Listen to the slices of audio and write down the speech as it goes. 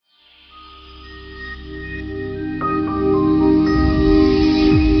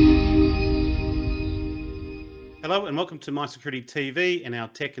Hello and welcome to My Security TV and our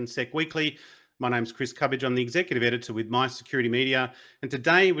Tech and Sec Weekly. My name's Chris Cubbage. I'm the Executive Editor with My Security Media. And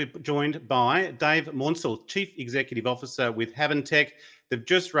today we're joined by Dave Maunsell, Chief Executive Officer with Haventech. They've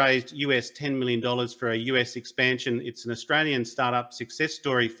just raised US $10 million for a US expansion. It's an Australian startup success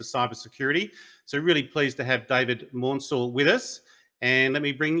story for cybersecurity. So really pleased to have David Maunsell with us. And let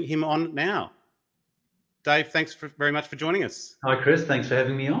me bring him on now. Dave, thanks very much for joining us. Hi, Chris. Thanks for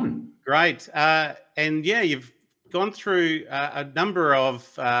having me on. Great. And yeah, you've gone through a number of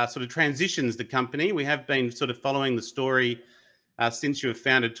sort of transitions, the company. We have been sort of following the story since you were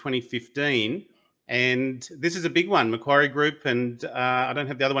founded 2015. And this is a big one, Macquarie Group. And I don't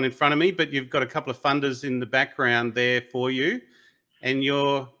have the other one in front of me, but you've got a couple of funders in the background there for you. And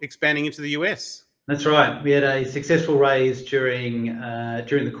you're expanding into the US. That's right. We had a successful raise during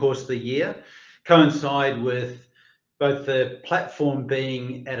the course of the year, coincide with both the platform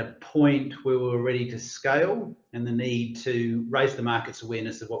being at a point where we were ready to scale and the need to raise the market's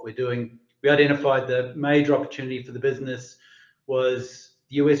awareness of what we're doing. We identified the major opportunity for the business was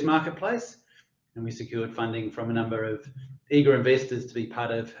the US marketplace, and we secured funding from a number of eager investors to be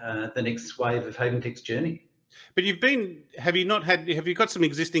part of the next wave of Haventech's journey. But have you got some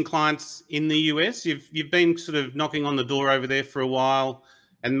existing clients in the US? You've been sort of knocking on the door over there for a while,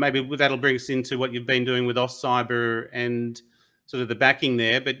 and maybe that'll bring us into what you've been doing with AustCyber and sort of the backing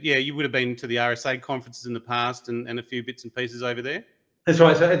there. But yeah, you would have been to the RSA conferences in the past and a few bits and pieces over there. That's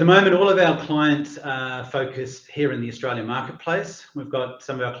right. So at the moment, all of our clients are focused here in the Australian marketplace. We've got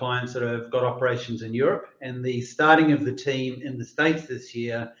some of our clients that have got operations in Europe, and the starting of the team in the States this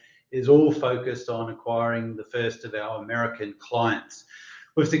year is all focused on acquiring the first of our American clients.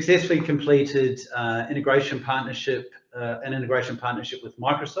 We've successfully completed an integration partnership with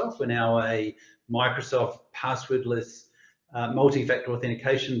Microsoft. We're now a Microsoft passwordless multi-factor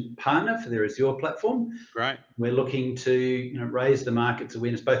authentication partner for their Azure platform. Right. We're looking to raise the market's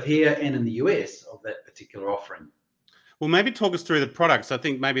awareness both here and in the US of that particular offering. Well, maybe talk us through the products. I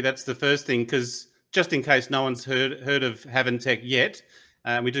think maybe that's the first thing, because just in case no one's heard of Haventech yet,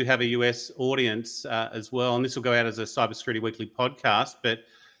 we do have a US audience as well, and this will go out as a Cybersecurity Weekly podcast. But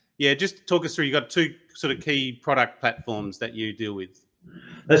yeah, just talk us through. You've got two sort of key product platforms that you deal with.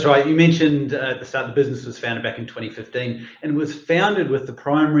 That's right. You mentioned at the start the business was founded back in 2015 and was founded with the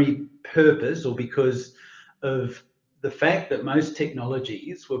primary purpose, or because of the fact that most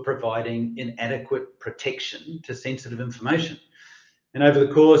technologies were providing inadequate protection to sensitive information. And over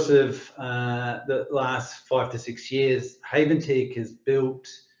the course of the last 5 to 6 years, Haventech has built,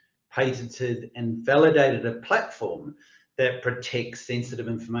 patented, and validated a platform that protects sensitive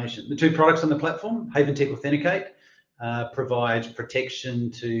information. The two products on the platform, Haventech Authenticate, provides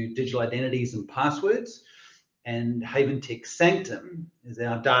protection to digital identities and passwords, and Haventech Sanctum is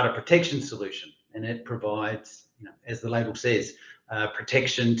our data protection solution, and it provides, as the label says,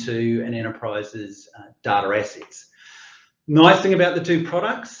 protection to an enterprise's data assets. Nice thing about the two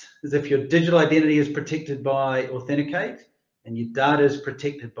products is if your digital identity is protected by Authenticate and your data is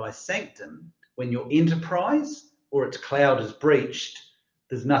protected by Sanctum, when your enterprise or its cloud is breached,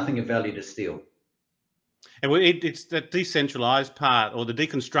 there's nothing of value to steal. And it's the decentralized part or the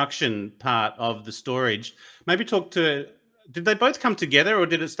deconstruction part of the storage. Maybe did they both come together, or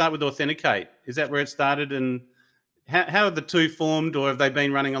did it start with Authenticate? Is that where it started? And how have the two formed, or have they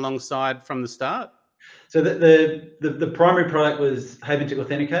been running alongside from the start? So the primary product was Haventech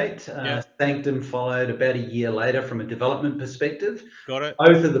Authenticate. Sanctum followed about a year later from a development perspective. Got it.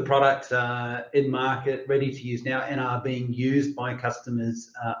 Both of the products are in market, ready to use now, and are being used by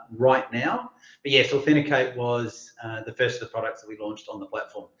customers right now. But yes, Authenticate was the first of the products that we launched on the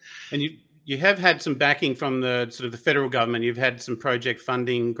platform. And you have had some backing from the sort of the federal government. You've had some project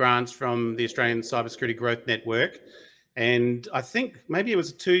funding grants from the Australian Cybersecurity Growth Network. And I think maybe it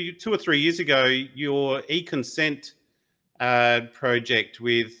was two or 3 years ago, your e-consent project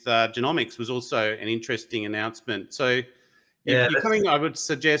with Genomics was also an interesting announcement. So I would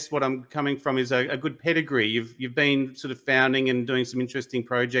suggest what I'm coming from is a good pedigree. You've been sort of founding and doing some interesting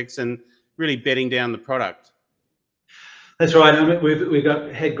projects and really bedding down the product. That's right. I mean, we've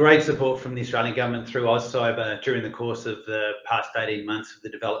had great support from the Australian government through AustCyber during the course of the past 18 months of the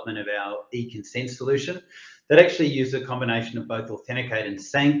development of our e-consent solution that actually used a combination of both Authenticate and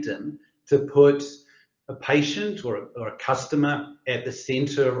Sanctum to put a patient or a customer at the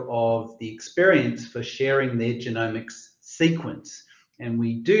center of the experience for sharing their genomics sequence. And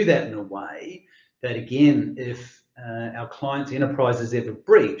we do that in a way that, again, if our client's enterprise is ever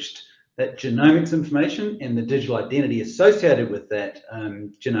breached, that genomics information and the digital identity associated with that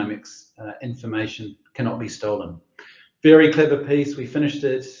genomics information cannot be stolen. Very clever piece. We finished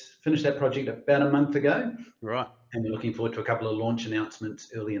it finished that project about a month ago, Right. and we're looking forward to a couple of launch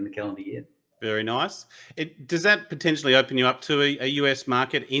announcements early in the calendar year. Very nice. Does that potentially open you up to a US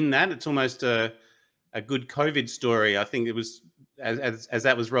market in that? It's almost a good COVID story. I think it was as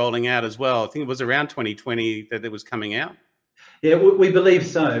that was rolling out as well. I think it was around 2020 that it was coming out. Yeah, we believe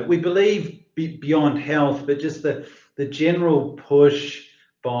so. We believe beyond health, but just the general push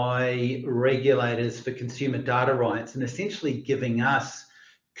by regulators for consumer data rights and essentially giving us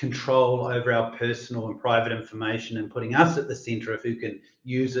control over our personal and private information and putting us at the center of who can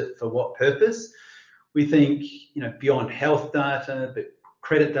use it for what purpose. We think, beyond health data, but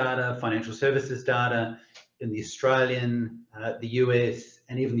credit data, financial services data in the Australian, the US,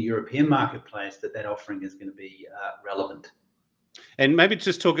 and even the European marketplace, that offering is going to be relevant. And maybe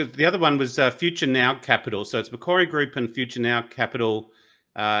just talk. The other one was Future Now Capital. So it's Macquarie Group and Future Now Capital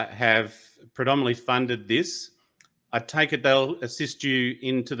have predominantly funded this. I take it they'll assist you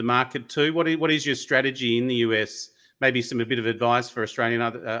into the market too. What is your strategy in the US? Maybe a bit of advice for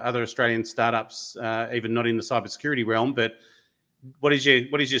other Australian startups, even not in the cybersecurity realm. But what is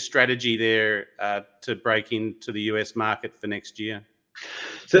your strategy there to break into the US market for next year?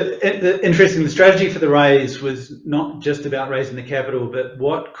 So interesting, the strategy for the raise was not just about raising the capital, but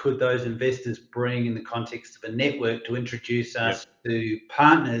what could those investors bring in the context of a network to introduce us to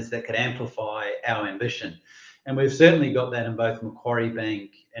partners that could amplify our ambition. And we've certainly got that in both Macquarie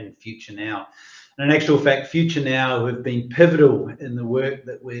Bank and Future Now. And in actual fact, Future Now have been pivotal in the work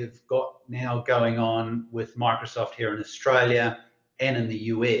that we've got now going on with Microsoft here in Australia and in the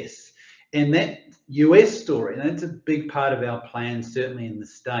US. And that US story, and that's a big part of our plan, certainly in the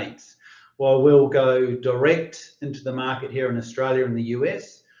States. While we'll go direct into the market here in Australia and the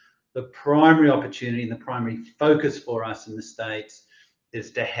US, the primary opportunity and the primary focus for us in the States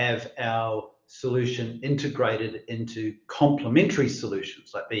is to have our solution integrated into complementary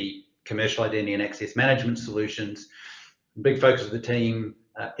solutions like the commercial identity and access management solutions. The big focus of the team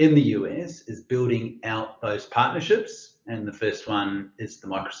in the US is building out those partnerships. And the first one is the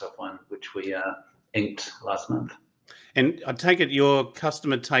Microsoft one, which we inked last month. And I take it your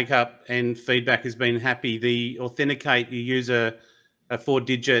customer take up and feedback has been happy. The Authenticate, you use a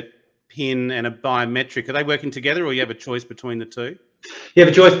 4-digit PIN and a biometric. Are they working together, or you have a choice between the two? You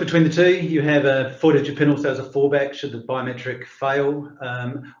have a choice between the two. You have a 4-digit PIN also as a fallback should the biometric fail.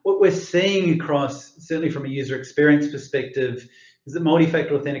 What we're seeing across, certainly from a user experience perspective, is that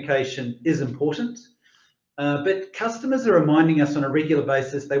multi-factor authentication is important. But customers are reminding us on a regular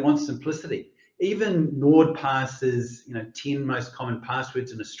basis they want simplicity. Even NordPass's 10 most common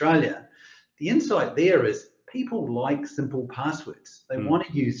passwords in Australia, the insight there is people like simple passwords. They want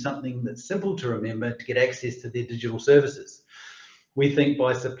to use something that's simple to remember to get access to their digital services. We think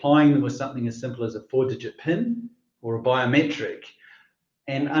by supplying them with something as simple as a 4-digit PIN or a biometric,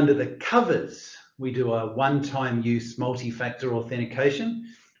 and under the covers, we do a one-time use multi-factor authentication.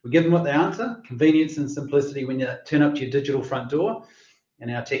 We give them what they answer, convenience and simplicity when you turn up to your digital front door,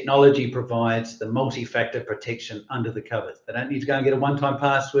 and our technology provides the multi-factor protection under the covers. They don't need to go and get a one-time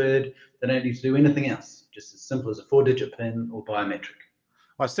password. They don't need to do anything else, just as simple as a 4-digit PIN or biometric.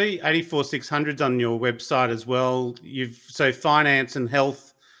 I see 84600s on your website as well. So finance and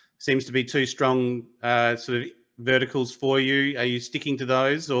health seems to be two strong sort of verticals for you. Are you sticking to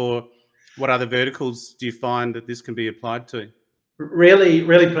those, or what other verticals do you find that this can be applied to? Really,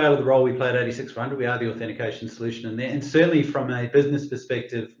 really proud of the role we play at 86400. We are the authentication solution in there. And certainly from a business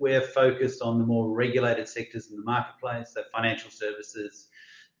perspective, we're focused on the more regulated sectors in the marketplace, so financial services,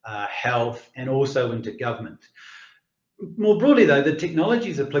 health, and also into government. More broadly, though, the technology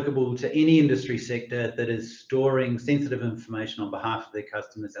is applicable to any industry sector that is storing sensitive information on behalf of their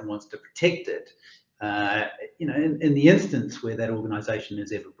customers and wants to protect it, in the instance where that organisation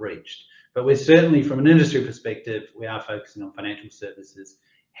is ever breached. But we're certainly, from an industry perspective, we are focusing on financial services,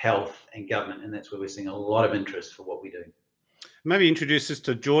 health, and government, and that's where we're seeing a lot of interest for what we do. Maybe introduce us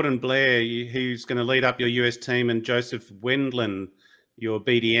to Jordan Blair, who's going to lead up your US team, and Joseph Wendland, your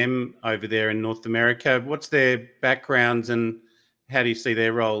BDM over there in North America. What's their backgrounds and how do you see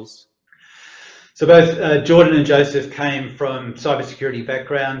their roles? So both Jordan and Joseph came from cybersecurity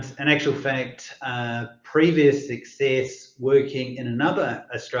backgrounds. In actual fact, previous success working in another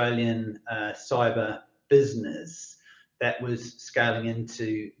Australian cyber business that was scaling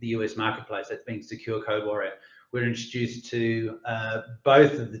into the US marketplace, that's being Secure Code Warrior. We're introduced to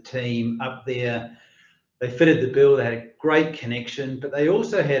both of the team up there. They fitted the bill, they had a great connection, but they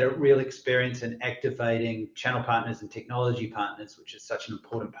also had a real experience in activating channel partners and technology partners, which is such an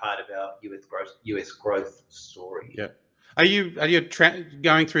important part of our US growth story. Yeah. Are you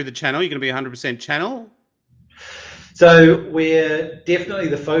going through the channel? You're going to be 100% channel? So we're definitely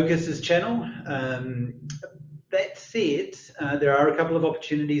the focus is channel. That said, there are a couple of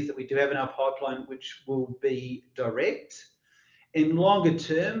opportunities that we do have in our pipeline which will be direct. In longer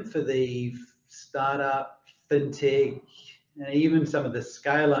term, for the startup, fintech, and even some of the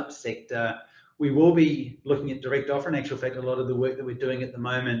scale-up sector, we will be looking at direct offer. In actual fact, a lot of the work that we're doing at the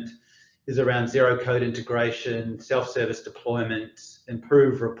moment is around zero code integration, self-service deployment,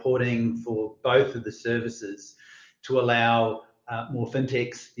 improve reporting for both of the services to allow more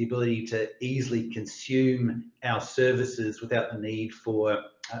fintechs the ability to easily consume our services without the need for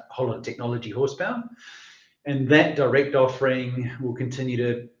a whole lot of technology horsepower. And that direct offering will continue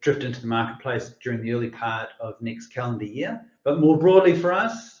to drift into the marketplace during the early part of next calendar year. But more broadly for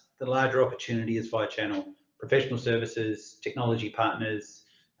us, the larger opportunity is via channel, professional services, technology partners,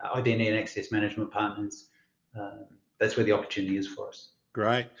 identity and access management partners. That's where the opportunity is for us.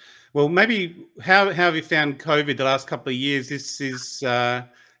 Great. Well, maybe how have you found COVID the last couple of years? This is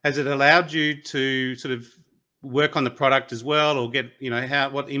has it allowed you to sort of work on the product as well, or get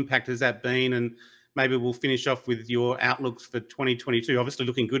what impact has that been? And maybe we'll finish off with your outlooks for 2022. Obviously,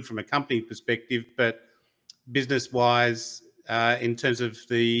 looking good from a company perspective, but business wise, in terms of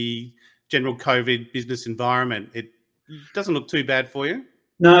the general COVID business environment, it doesn't look too bad for you.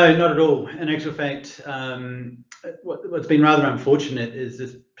 No, not at all. In actual fact, what's been rather unfortunate is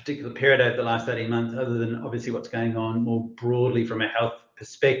this particular period over the last 18 months, other than obviously what's going on more broadly from a health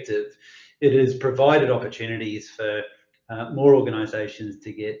perspective, it has provided opportunities for more organisations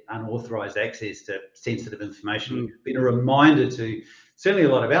to get unauthorised access to sensitive information. It's been a reminder to certainly a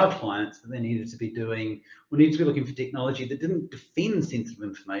lot of our clients that they needed to be looking for technology that didn't defend sensitive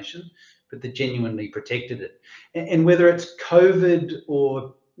information, but that genuinely protected it. And whether it's COVID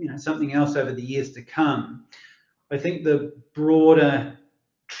or something else over the years to come, I think the broader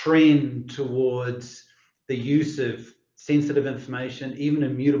trend towards the use of sensitive information, even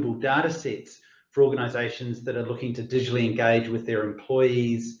immutable data sets for organizations that are looking to digitally engage with their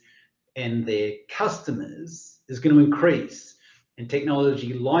employees and their customers is going to increase. And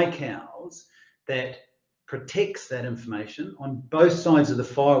technology like ours that protects that information on both sides of the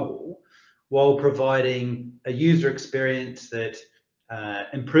firewall while providing a user experience that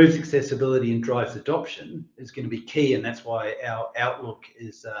improves accessibility and drives adoption is going to be key. And that's why our outlook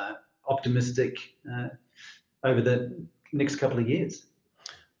is optimistic over the next couple of years.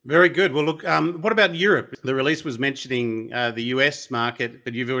 Very good. Well, look, what about Europe? The release was mentioning the US market,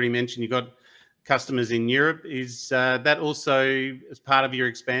 but you've already mentioned you've got customers in Europe. Is that also as part of your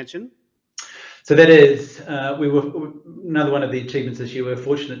expansion? So that is, we were another one of the achievements this year. We're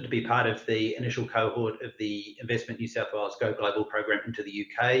fortunate to be part of the initial cohort of the Investment New South Wales Go Global program into the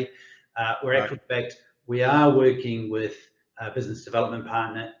UK. We're actually, in fact, we are working with a business development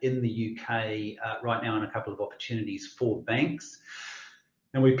partner in the UK right now on a couple of opportunities for banks.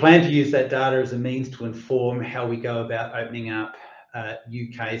 And we plan to use that data as a means to inform how we go about opening up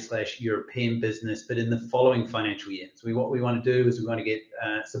UK/European business, but in the following financial year. So what we want to do is we want to get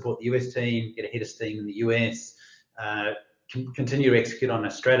support the US team, get a head of steam in the US, continue to execute on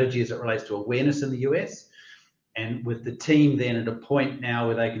a strategy as it relates to awareness in the US. And with the team then at a point now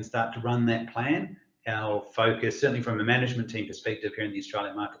where they can start to run that plan, our focus, certainly from a management team perspective here in the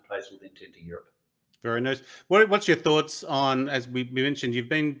Australian marketplace, will then turn to Europe. Very nice. What's your thoughts on, as we mentioned, you've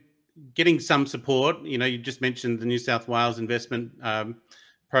been getting some support. You just mentioned the New South Wales investment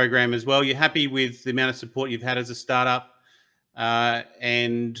program as well. You're happy with the amount of support you've had as a startup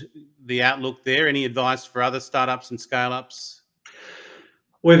and the outlook there? Any advice for other startups and scale-ups?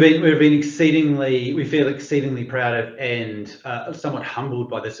 We feel exceedingly proud of and somewhat humbled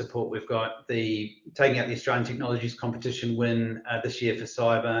by the support we've got. Taking out the Australian Technologies Competition win this year for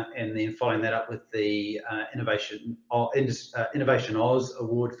cyber, and then following that up with the Innovation Oz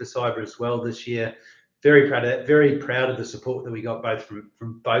award for cyber as well this year. Very proud of that. Very proud of the support that we got both from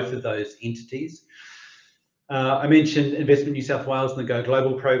both of those entities. I mentioned Investment New South Wales and the Go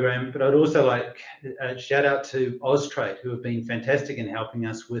Global program, but I'd also like a shout out to Austrade, who have been fantastic in helping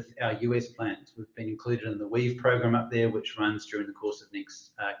us with our US plans. We've been included in the Weave program up there, which runs during the course of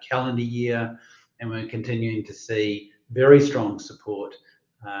next calendar year, and we're continuing to see very strong support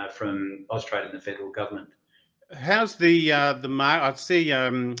from Austrade and the federal government. How's the market? I see.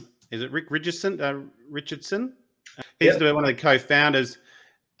 Is it Rick Richardson? He's one of the co-founders.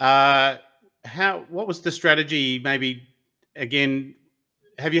 What was the strategy? Maybe again,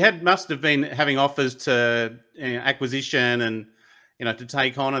 must have been having offers to acquisition and to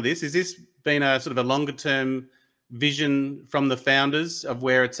take on this. Has this been a sort of a longer term vision from the founders of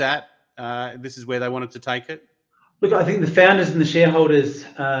where it's at? This is where they wanted to take it. Look, I think the founders and the shareholders,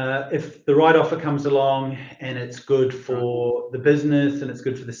 if the right offer comes along and it's good Right. for the business and it's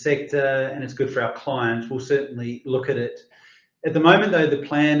good for the sector and it's good for our clients, we'll certainly look at it. At the moment, though, the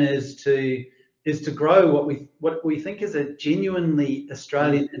plan is to grow what we think is a genuinely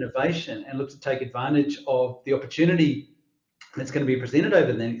Australian innovation and look to take advantage of the opportunity that's going to be presented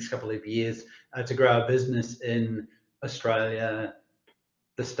over the next couple of years to grow our business in Australia,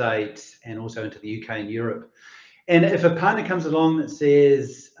 the States, and also into the UK and Europe. And if a partner comes along that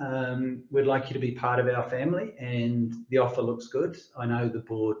says, we'd like you to be part of our family and the offer looks good, I know the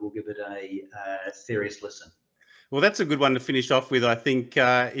board will give it a serious listen. Well, that's a good one to finish off with. I think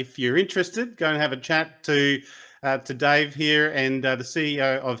if you're interested, go and have a chat to Dave here and the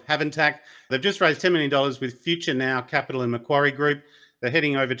CEO of Haventac. They've just raised $10 million with Future Now Capital and Macquarie Group. They're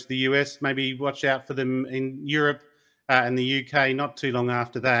heading over to the US. Maybe watch out for them in Europe and the UK not too long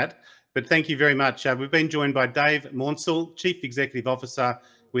after that. But thank you very much. We've been joined by Dave Maunsell, Chief Executive Officer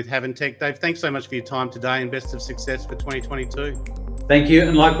with Haventac. Dave, thanks so much for your time today and best of success for 2022. Thank you,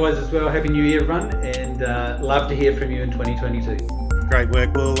 and likewise as well. Happy New Year, everyone, and love to hear from you in 2022. Great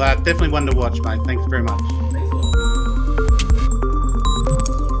work. Well, definitely one to watch, mate. Thanks very much.